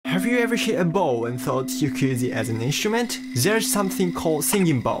Have you ever hit a bowl and thought you could use it as an instrument? There's something called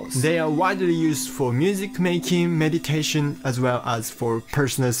singing bowls. They are widely used for music making, meditation, as well as for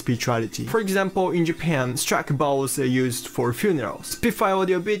personal spirituality. For example, in Japan, struck bowls are used for funerals. Spitfire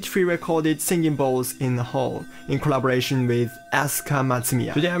Audio Beat re-recorded singing bowls in a hall in collaboration with Aska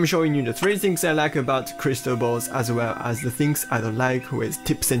Matsumiya. Today I'm showing you the 3 things I like about crystal bowls as well as the things I don't like with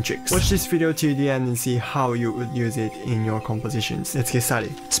tips and tricks. Watch this video till the end and see how you would use it in your compositions. Let's get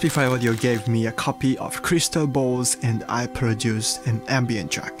started. Spitfire Audio gave me a copy of crystal bowls and I produced an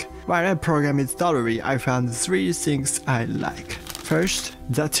ambient track. While I programmed it thoroughly, I found 3 things I like. First,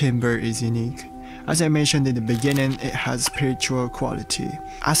 the timbre is unique. As I mentioned in the beginning, it has spiritual quality.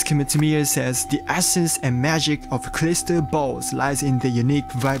 Aska Matsumiya says the essence and magic of crystal bowls lies in the unique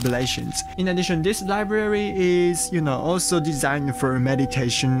vibrations. In addition, this library is, also designed for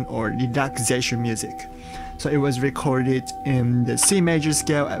meditation or relaxation music. So it was recorded in the C major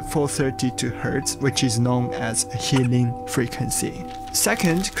scale at 432 Hz, which is known as a healing frequency.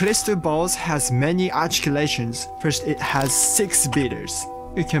 Second, crystal bowls has many articulations. First, it has 6 beaters.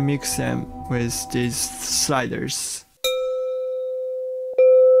 You can mix them with these sliders.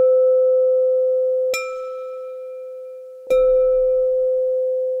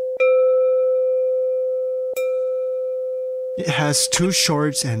 It has 2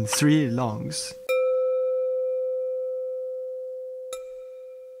 shorts and 3 longs.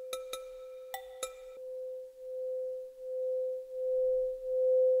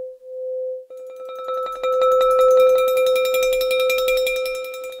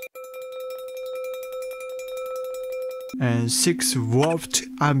 And 6 warped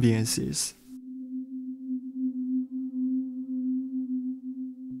ambiances.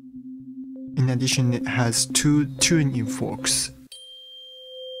 In addition, it has 2 tuning forks.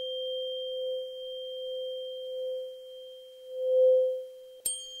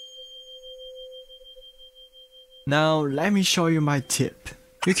 Now let me show you my tip.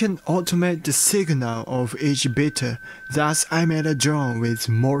 You can automate the signal of each beater, thus I made a drone with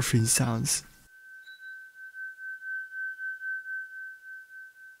morphing sounds.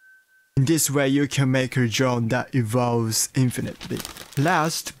 In this way you can make a drone that evolves infinitely.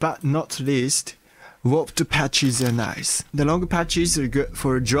 Last but not least, warped patches are nice. The long patches are good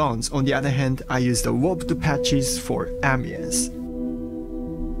for drones. On the other hand, I use the warped patches for ambience.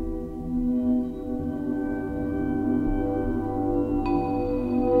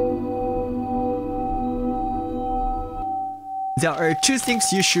 There are 2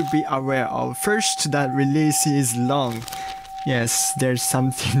 things you should be aware of. First, that release is long. Yes, there's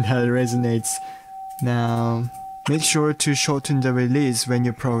something that resonates. Now, make sure to shorten the release when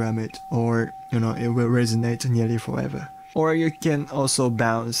you program it, or it will resonate nearly forever. Or you can also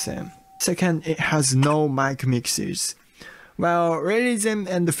bounce them. Second, it has no mic mixes. Well, realism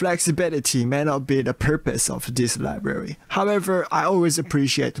and flexibility may not be the purpose of this library. However, I always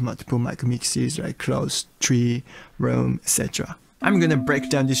appreciate multiple mic mixes like close, tree, room, etc. I'm gonna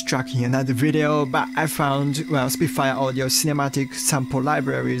break down this track in another video, but I found, Spitfire Audio cinematic sample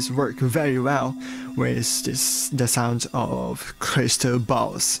libraries work very well with the sound of crystal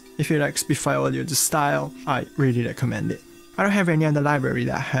bowls. If you like Spitfire Audio the style, I really recommend it. I don't have any other library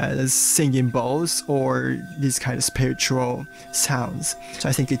that has singing bowls or these kind of spiritual sounds, so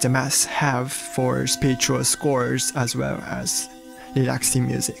I think it's a must-have for spiritual scores as well as relaxing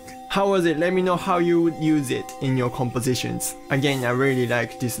music. How was it? Let me know how you would use it in your compositions. Again, I really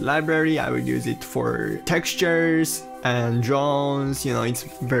like this library. I would use it for textures and drones, it's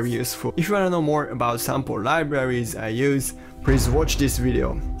very useful. If you want to know more about sample libraries I use, please watch this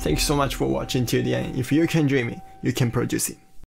video. Thank you so much for watching till the end. If you can dream it, you can produce it.